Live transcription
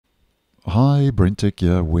Hi, BrenTech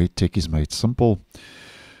here, where tech is made simple.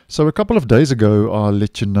 So a couple of days ago, I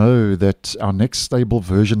let you know that our next stable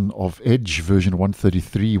version of Edge, version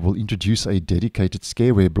 133, will introduce a dedicated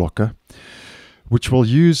Scareware Blocker, which will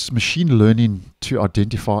use machine learning to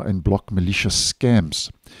identify and block malicious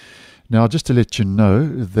scams. Now, just to let you know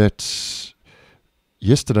that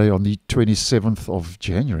yesterday on the 27th of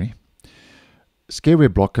January,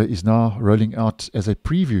 Scareware Blocker is now rolling out as a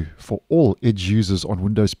preview for all Edge users on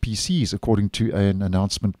Windows PCs, according to an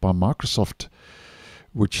announcement by Microsoft,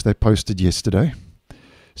 which they posted yesterday.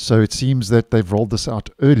 So it seems that they've rolled this out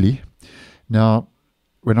early. Now,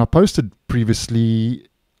 when I posted previously,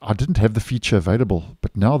 I didn't have the feature available,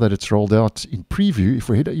 but now that it's rolled out in preview, if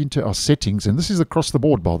we head into our settings, and this is across the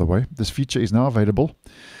board, by the way, this feature is now available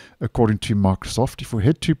according to Microsoft. If we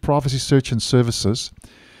head to Privacy Search and Services,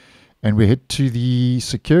 and we head to the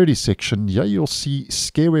security section, here you'll see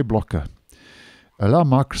Scareware Blocker. Allow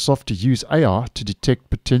Microsoft to use AI to detect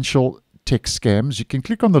potential tech scams. You can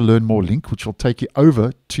click on the Learn More link, which will take you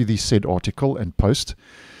over to the said article and post.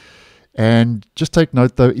 And just take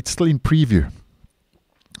note, though, it's still in preview.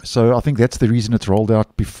 So I think that's the reason it's rolled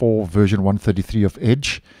out before version 133 of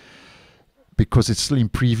Edge, because it's still in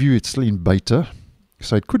preview, it's still in beta.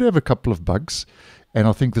 So it could have a couple of bugs. And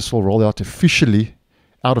I think this will roll out officially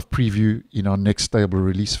out of preview in our next stable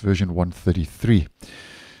release, version 133.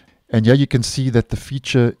 And yeah, you can see that the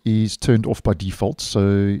feature is turned off by default.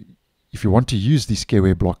 So if you want to use the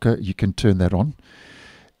Scareware Blocker, you can turn that on.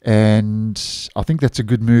 And I think that's a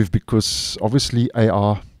good move because obviously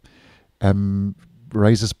AI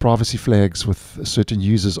raises privacy flags with certain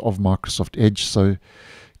users of Microsoft Edge. So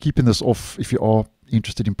keeping this off, if you are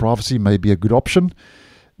interested in privacy, may be a good option.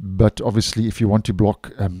 But obviously, if you want to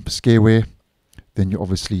block scareware, then you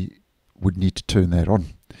obviously would need to turn that on.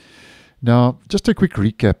 Now, just a quick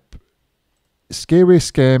recap. Scareware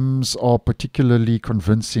scams are particularly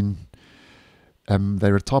convincing.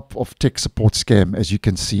 They're a type of tech support scam, as you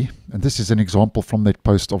can see. And this is an example from that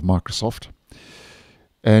post of Microsoft.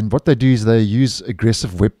 And what they do is they use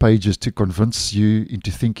aggressive web pages to convince you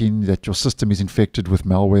into thinking that your system is infected with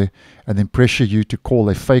malware, and then pressure you to call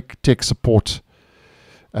a fake tech support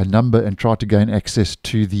number and try to gain access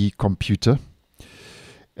to the computer.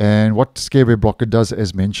 And what Scareware Blocker does,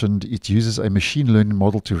 as mentioned, it uses a machine learning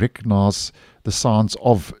model to recognize the signs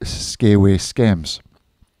of scareware scams.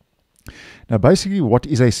 Now, basically, what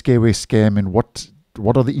is a scareware scam and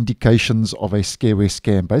what are the indications of a scareware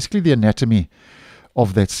scam? Basically, the anatomy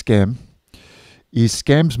of that scam is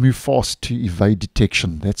scams move fast to evade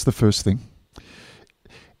detection. That's the first thing.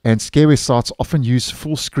 And scareware sites often use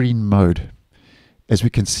full screen mode, as we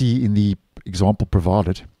can see in the example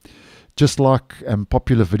provided. Just like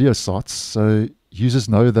popular video sites, so users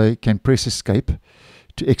know they can press escape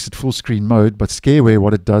to exit full screen mode, but scareware,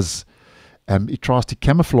 what it does, it tries to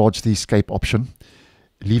camouflage the escape option,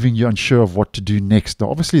 leaving you unsure of what to do next. Now,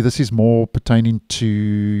 obviously, this is more pertaining to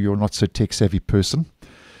your not so tech savvy person.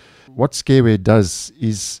 What scareware does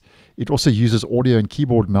is it also uses audio and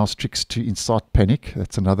keyboard mouse tricks to incite panic.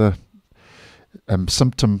 That's another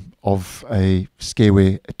symptom of a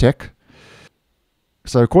scareware attack.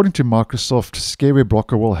 So according to Microsoft, Scareware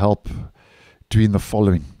Blocker will help doing the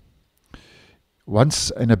following. Once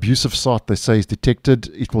an abusive site, they say, is detected,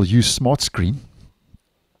 it will use Smart Screen.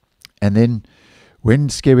 And then when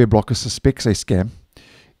Scareware Blocker suspects a scam,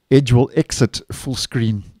 Edge will exit full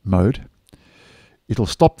screen mode. It will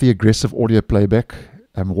stop the aggressive audio playback,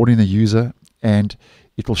 warning the user, and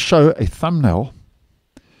it will show a thumbnail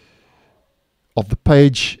of the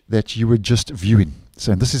page that you were just viewing.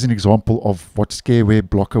 So, and this is an example of what Scareware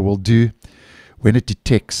Blocker will do when it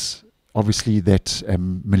detects, obviously, that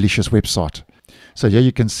malicious website. So here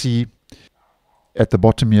you can see at the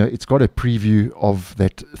bottom here, it's got a preview of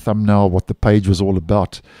that thumbnail, what the page was all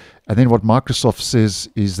about. And then what Microsoft says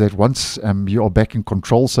is that once you are back in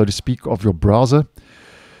control, so to speak, of your browser,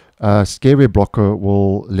 Scareware Blocker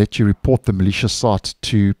will let you report the malicious site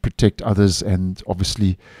to protect others, and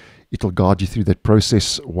obviously it'll guide you through that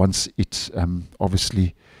process once it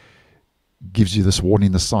obviously gives you this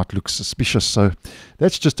warning the site looks suspicious. So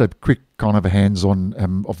that's just a quick kind of a hands-on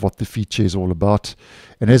of what the feature is all about.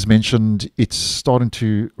 And as mentioned, it's starting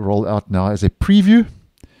to roll out now as a preview.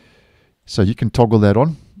 So you can toggle that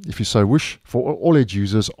on if you so wish for all Edge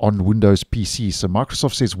users on Windows PCs. So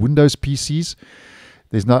Microsoft says Windows PCs.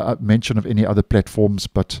 There's no mention of any other platforms,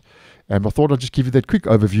 but I thought I'd just give you that quick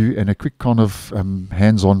overview and a quick kind of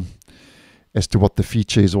hands-on as to what the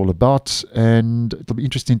feature is all about. And it'll be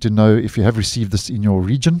interesting to know if you have received this in your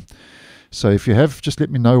region. So if you have, just let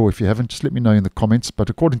me know, or if you haven't, just let me know in the comments. But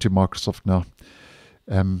according to Microsoft now,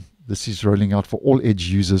 this is rolling out for all Edge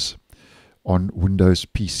users on Windows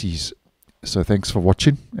PCs. So thanks for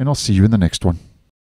watching, and I'll see you in the next one.